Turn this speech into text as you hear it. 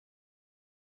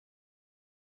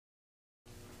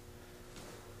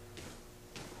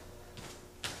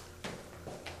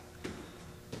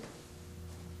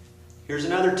Here's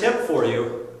another tip for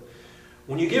you.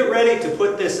 When you get ready to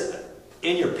put this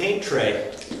in your paint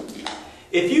tray,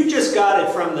 if you just got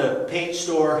it from the paint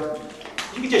store,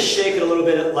 you can just shake it a little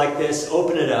bit like this,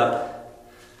 open it up.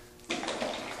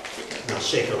 And I'll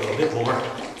shake it a little bit more.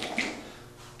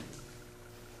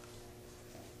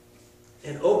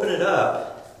 And open it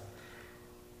up.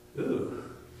 Ooh.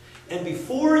 And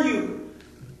before you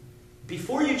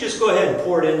just go ahead and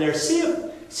pour it in there, see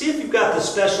if you've got the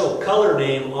special color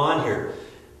name on here.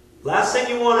 Last thing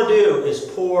you want to do is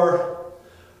pour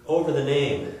over the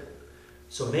name.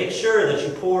 So make sure that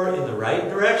you pour in the right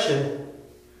direction.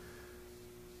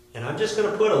 And I'm just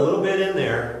going to put a little bit in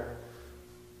there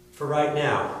for right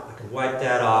now. I can wipe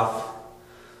that off.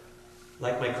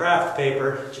 Like my craft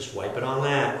paper, just wipe it on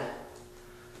that.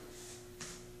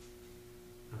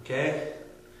 Okay?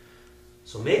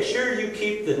 So make sure you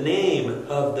keep the name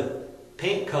of the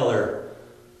paint color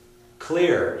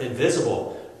clear and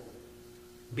visible.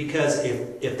 Because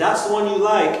if that's the one you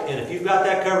like, and if you've got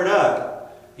that covered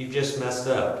up, you've just messed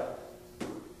up.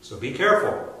 So be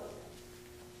careful.